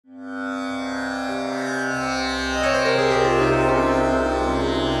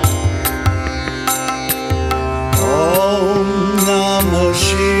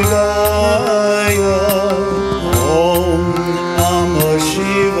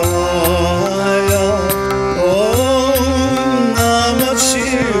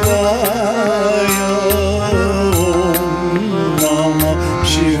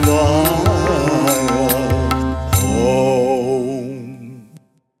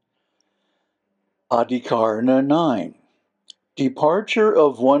Adhikaraṇa 9. Departure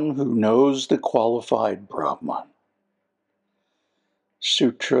of one who knows the qualified Brahman.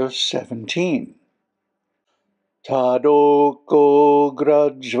 Sutra 17. Tadoko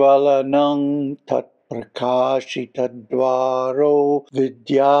grajvalanang tat prakashitadvaro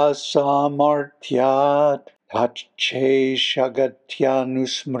vidyasamartyat tatche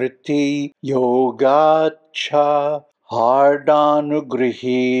shagatyanusmriti yogacha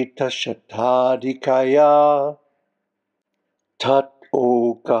hardanugrihita shatadikaya tat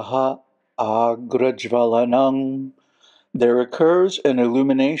okaha agrajvalanam. There occurs an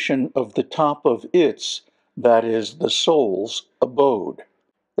illumination of the top of its, that is, the soul's, abode,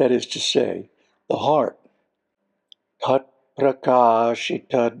 that is to say, the heart. Tat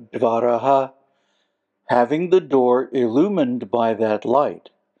prakashita dvaraha, having the door illumined by that light,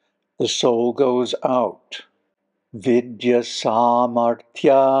 the soul goes out. Vidya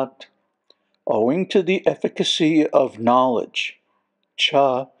samartyat, owing to the efficacy of knowledge.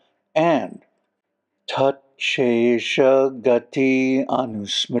 Cha, and. Tat Shesha Gati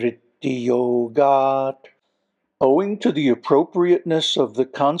Anusmriti Yogat, owing to the appropriateness of the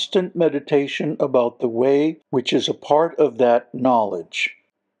constant meditation about the way which is a part of that knowledge.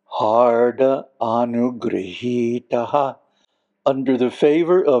 Harda Anugrihitaha, under the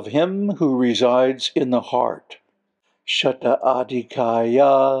favor of him who resides in the heart. Shata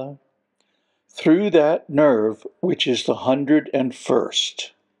Adhikaya, through that nerve which is the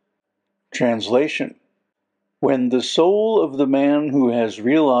 101st. Translation. When the soul of the man who has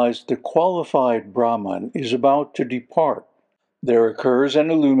realized the qualified Brahman is about to depart, there occurs an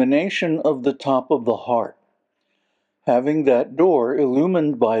illumination of the top of the heart. Having that door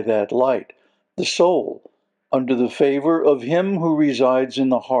illumined by that light, the soul, under the favor of him who resides in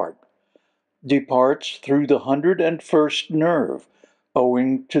the heart, departs through the 101st nerve,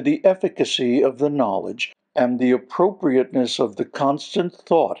 owing to the efficacy of the knowledge and the appropriateness of the constant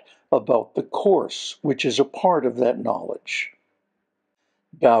thought about the course which is a part of that knowledge.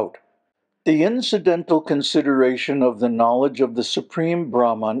 Doubt. The incidental consideration of the knowledge of the Supreme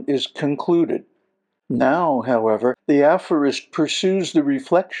Brahman is concluded. Now, however, the aphorist pursues the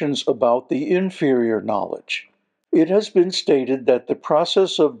reflections about the inferior knowledge. It has been stated that the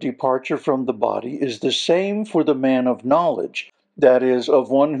process of departure from the body is the same for the man of knowledge, that is, of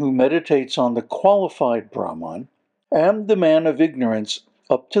one who meditates on the qualified Brahman, and the man of ignorance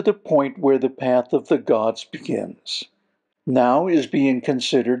up to the point where the path of the gods begins. Now is being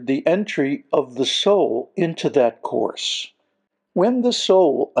considered the entry of the soul into that course. When the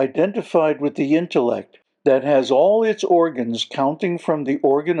soul, identified with the intellect, that has all its organs counting from the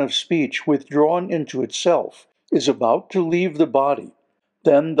organ of speech withdrawn into itself, is about to leave the body,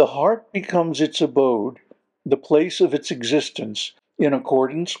 then the heart becomes its abode, the place of its existence, in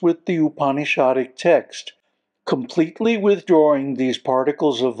accordance with the Upaniṣadik text, completely withdrawing these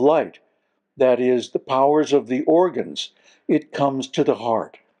particles of light, that is, the powers of the organs, it comes to the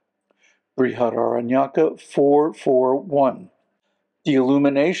heart. Brihadaranyaka 4:4-1. The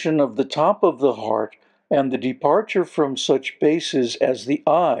illumination of the top of the heart and the departure from such bases as the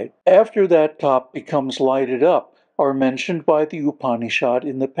eye, after that top becomes lighted up, are mentioned by the Upanishad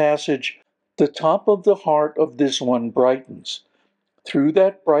in the passage, "The top of the heart of this one brightens. Through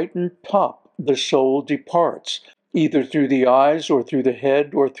that brightened top, the soul departs, either through the eyes or through the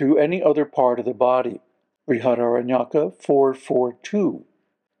head or through any other part of the body." Brihadaranyaka 4:4-2.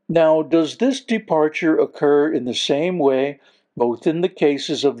 Now, does this departure occur in the same way, both in the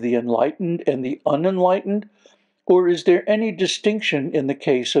cases of the enlightened and the unenlightened, or is there any distinction in the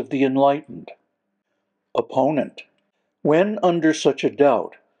case of the enlightened? Opponent. When under such a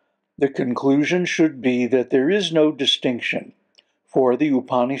doubt, the conclusion should be that there is no distinction, for the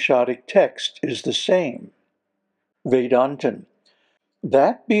Upanishadic text is the same. Vedantin.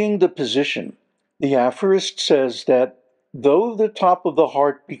 That being the position, the aphorist says that though the top of the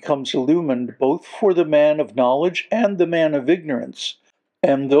heart becomes illumined both for the man of knowledge and the man of ignorance,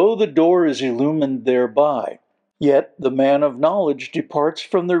 and though the door is illumined thereby, yet the man of knowledge departs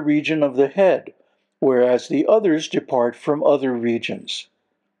from the region of the head, whereas the others depart from other regions.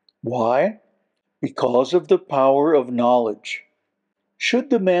 Why? Because of the power of knowledge. Should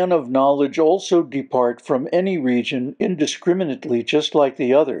the man of knowledge also depart from any region indiscriminately just like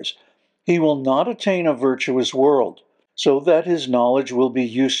the others, he will not attain a virtuous world, so that his knowledge will be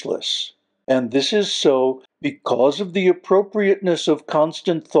useless. And this is so because of the appropriateness of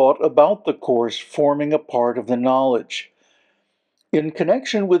constant thought about the course forming a part of the knowledge. In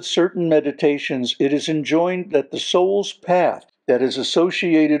connection with certain meditations, it is enjoined that the soul's path, that is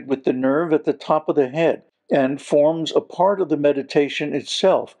associated with the nerve at the top of the head, and forms a part of the meditation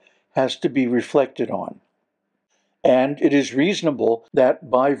itself, has to be reflected on. And it is reasonable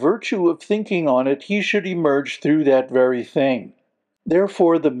that by virtue of thinking on it, he should emerge through that very thing.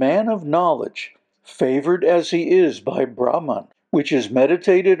 Therefore, the man of knowledge, favored as he is by Brahman, which is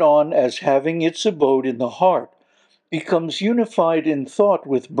meditated on as having its abode in the heart, becomes unified in thought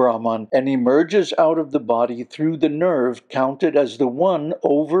with Brahman and emerges out of the body through the nerve counted as the one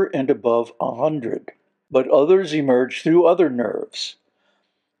over and above 100. But others emerge through other nerves.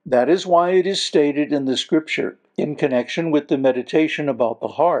 That is why it is stated in the scripture, in connection with the meditation about the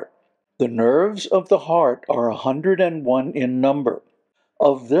heart, the nerves of the heart are 101 in number.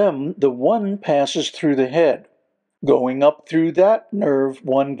 Of them, the one passes through the head. Going up through that nerve,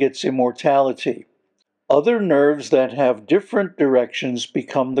 one gets immortality. Other nerves that have different directions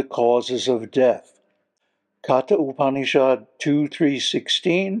become the causes of death. Katha Upanishad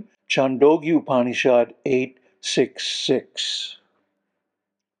 2.3.16, Chandogya Upanishad 8.6.6.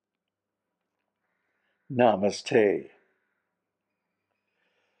 Namaste.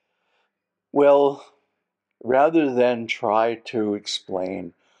 Well, rather than try to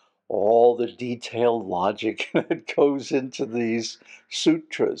explain all the detailed logic that goes into these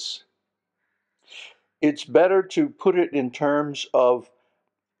sutras, it's better to put it in terms of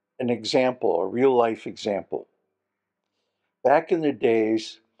an example, a real-life example. Back in the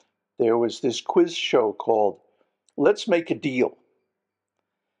days, there was this quiz show called Let's Make a Deal.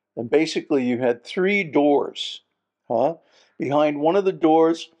 And basically you had 3 doors. Behind one of the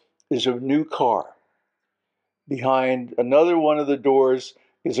doors is a new car. Behind another one of the doors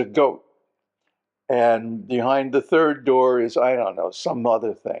is a goat. And behind the third door is, I don't know, some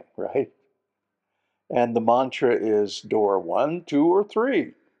other thing, right? And the mantra is door 1, 2, or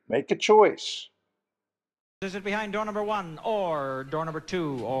 3. Make a choice. Is it behind door number 1, or door number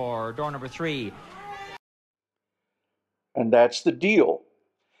 2, or door number 3? And that's the deal.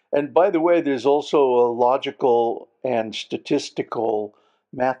 And by the way, there's also a logical and statistical,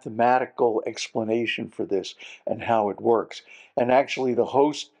 mathematical explanation for this and how it works. And actually,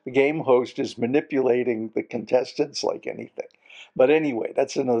 the game host, is manipulating the contestants like anything. But anyway,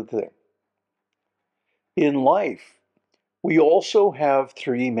 that's another thing. In life, we also have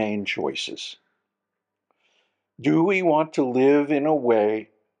 3 main choices. Do we want to live in a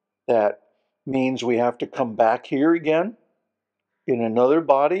way that means we have to come back here again in another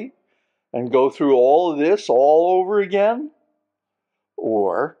body and go through all of this all over again?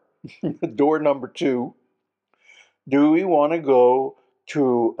 Or, door number 2, do we want to go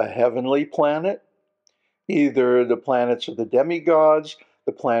to a heavenly planet, either the planets of the demigods,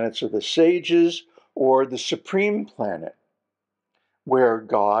 the planets of the sages, or the supreme planet, where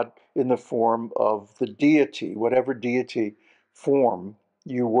God, in the form of the deity, whatever deity form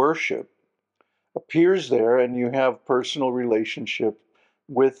you worship, appears there and you have personal relationship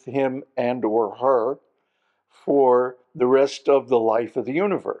with him and or her for the rest of the life of the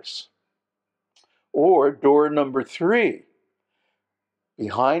universe. Or door number 3,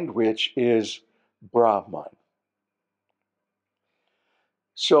 behind which is Brahman.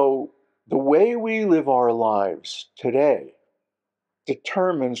 So the way we live our lives today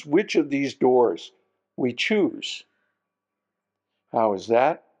determines which of these doors we choose. How is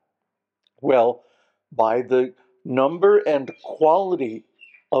that? Well, by the number and quality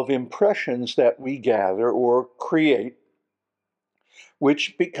of impressions that we gather or create,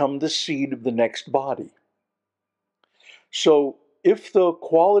 which become the seed of the next body. So if the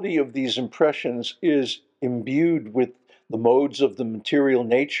quality of these impressions is imbued with the modes of the material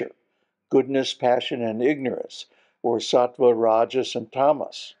nature, goodness, passion, and ignorance, or sattva, rajas, and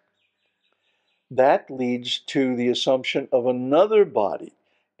tamas, that leads to the assumption of another body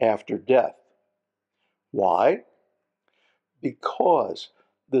after death. Why? Because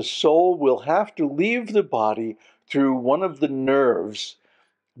the soul will have to leave the body through one of the nerves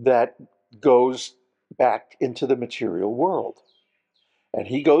that goes back into the material world. And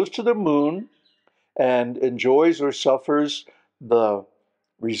he goes to the moon and enjoys or suffers the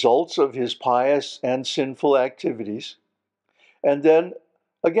results of his pious and sinful activities, and then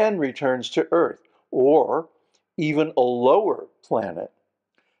again returns to Earth, or even a lower planet,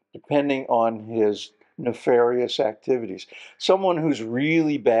 depending on his nefarious activities. Someone who's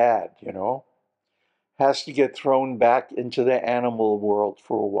really bad, has to get thrown back into the animal world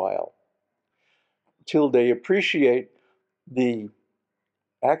for a while, till they appreciate the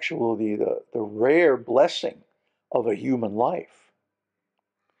rare blessing of a human life.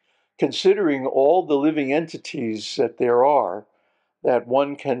 Considering all the living entities that there are, that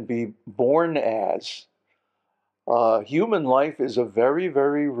one can be born as, human life is a very,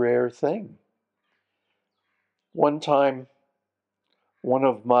 very rare thing. One time, One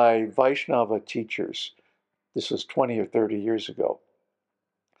of my Vaishnava teachers, this was 20 or 30 years ago,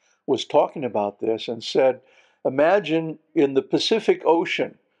 was talking about this and said, imagine in the Pacific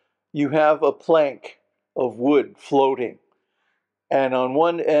Ocean, you have a plank of wood floating, and on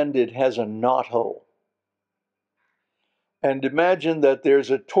one end it has a knothole. And imagine that there's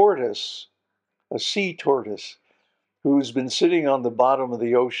a tortoise, a sea tortoise, who's been sitting on the bottom of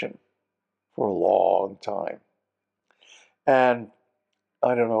the ocean for a long time. And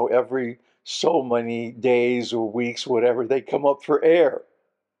I don't know, every so many days or weeks, whatever, they come up for air.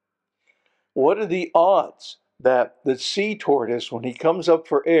 What are the odds that the sea tortoise, when he comes up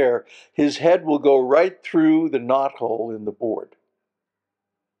for air, his head will go right through the knothole in the board?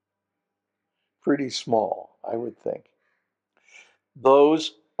 Pretty small, I would think.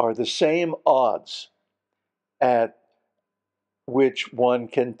 Those are the same odds at which one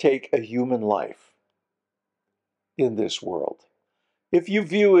can take a human life in this world. If you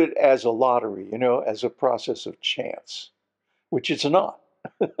view it as a lottery, as a process of chance, which it's not.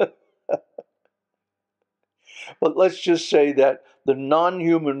 But let's just say that the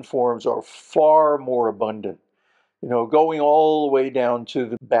non-human forms are far more abundant, going all the way down to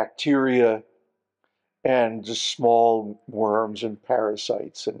the bacteria and just small worms and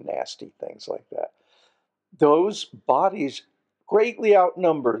parasites and nasty things like that. Those bodies greatly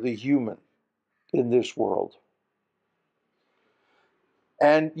outnumber the human in this world.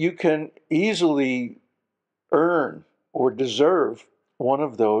 And you can easily earn or deserve one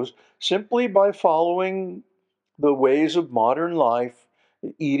of those simply by following the ways of modern life,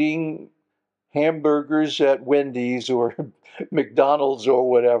 eating hamburgers at Wendy's or McDonald's or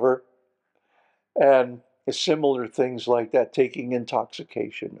whatever, and similar things like that, taking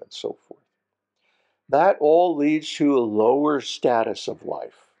intoxication and so forth. That all leads to a lower status of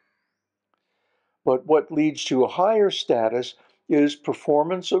life. But what leads to a higher status is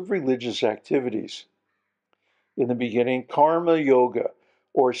performance of religious activities. In the beginning, karma yoga,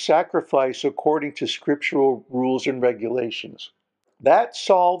 or sacrifice according to scriptural rules and regulations. That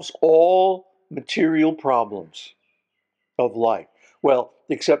solves all material problems of life. Well,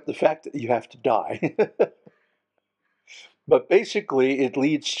 except the fact that you have to die. But basically, it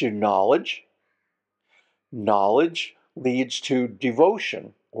leads to knowledge. Knowledge leads to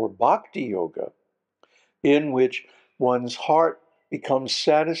devotion, or bhakti yoga, in which one's heart becomes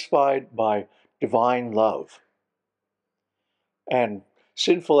satisfied by divine love. And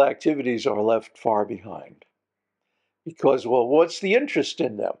sinful activities are left far behind. Because, well, what's the interest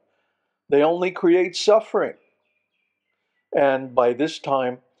in them? They only create suffering. And by this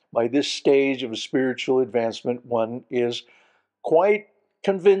time, by this stage of spiritual advancement, one is quite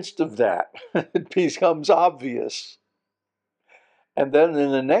convinced of that. It becomes obvious. And then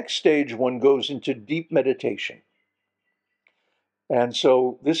in the next stage, one goes into deep meditation. And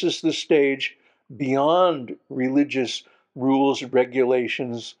so this is the stage beyond religious rules,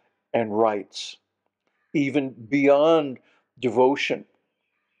 regulations, and rites, even beyond devotion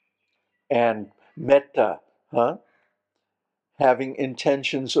and metta, having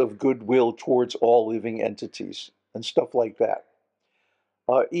intentions of goodwill towards all living entities and stuff like that.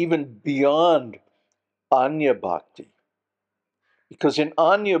 Even beyond Anya Bhakti. Because in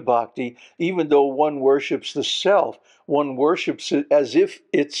Anya Bhakti, even though one worships the self, one worships it as if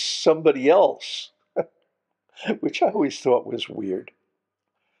it's somebody else, which I always thought was weird.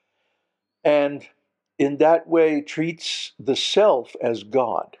 And in that way treats the self as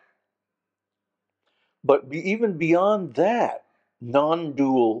God. But even beyond that,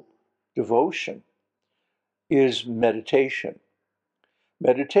 non-dual devotion is meditation.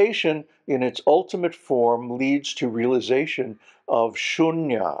 Meditation, in its ultimate form, leads to realization of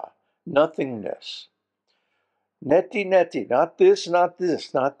shunya, nothingness. Neti, not this, not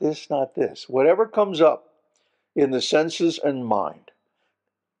this, not this, not this. Whatever comes up in the senses and mind,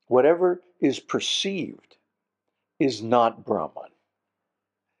 whatever is perceived, is not Brahman.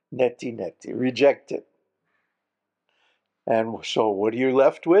 Neti, reject it. And so what are you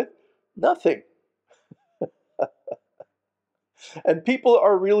left with? Nothing. And people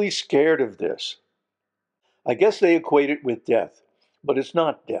are really scared of this. I guess they equate it with death, but it's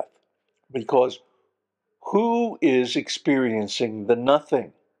not death. Because who is experiencing the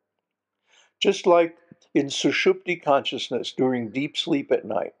nothing? Just like in Sushupti consciousness during deep sleep at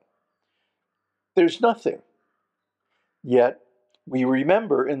night, there's nothing. Yet we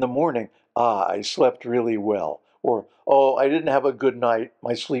remember in the morning, I slept really well. Or, oh, I didn't have a good night,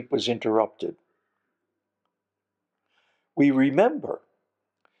 my sleep was interrupted. We remember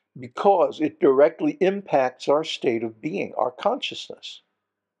because it directly impacts our state of being, our consciousness.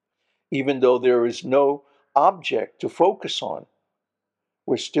 Even though there is no object to focus on,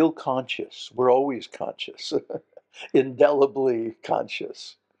 we're still conscious. We're always conscious, indelibly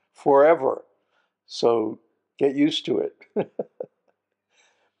conscious, forever. So get used to it.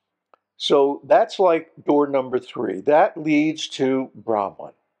 So that's like door number 3. That leads to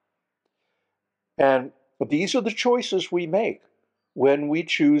Brahman. And these are the choices we make when we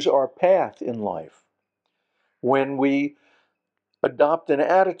choose our path in life, when we adopt an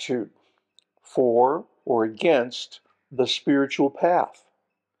attitude for or against the spiritual path.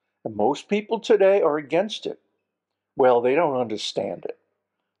 And most people today are against it. Well, they don't understand it.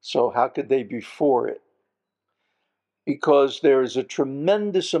 So how could they be for it? Because there is a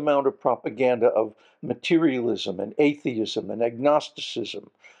tremendous amount of propaganda of materialism and atheism and agnosticism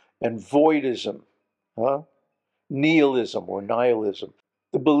and voidism, nihilism or nihilism,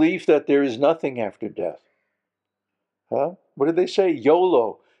 the belief that there is nothing after death. What did they say?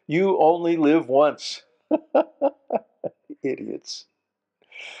 YOLO, you only live once. Idiots.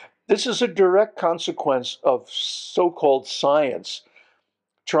 This is a direct consequence of so-called science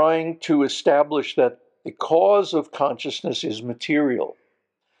trying to establish that the cause of consciousness is material.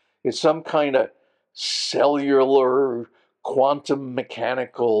 It's some kind of cellular, quantum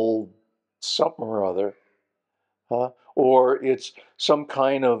mechanical something or other. Or it's some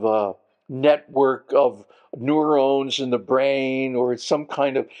kind of a network of neurons in the brain, or it's some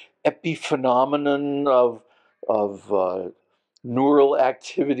kind of epiphenomenon of neural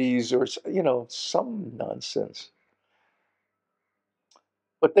activities, or some nonsense.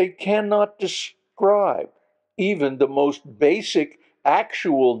 But they cannot describe even the most basic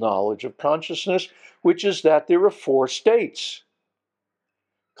actual knowledge of consciousness, which is that there are 4 states.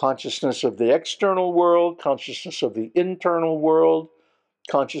 Consciousness of the external world, consciousness of the internal world,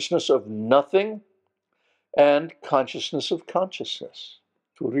 consciousness of nothing, and consciousness of consciousness,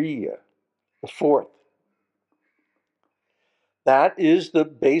 Turiya, the 4th. That is the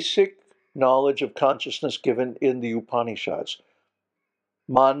basic knowledge of consciousness given in the Upanishads,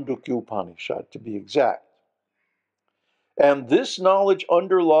 Mandukya Upanishad to be exact. And this knowledge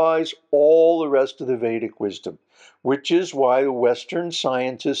underlies all the rest of the Vedic wisdom, which is why the Western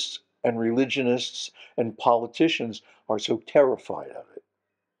scientists and religionists and politicians are so terrified of it.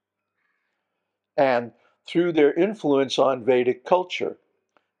 And through their influence on Vedic culture,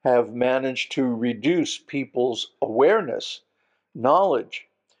 have managed to reduce people's awareness, knowledge,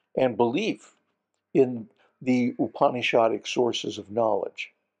 and belief in the Upanishadic sources of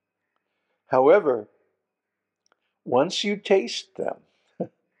knowledge. However, once you taste them,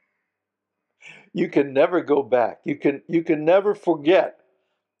 you can never go back. You can never forget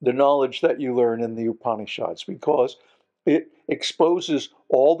the knowledge that you learn in the Upanishads, because it exposes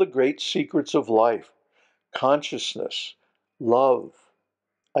all the great secrets of life: consciousness, love,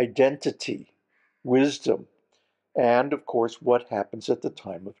 identity, wisdom, and of course, what happens at the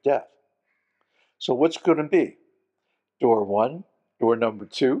time of death. So what's going to be? Door 1, door number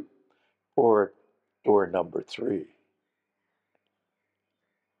 2, or door number 3?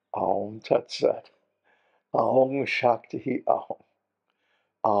 Aum Tat Sat. Aum Shakti Aum.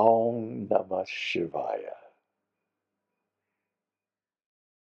 Aum Namah Shivaya.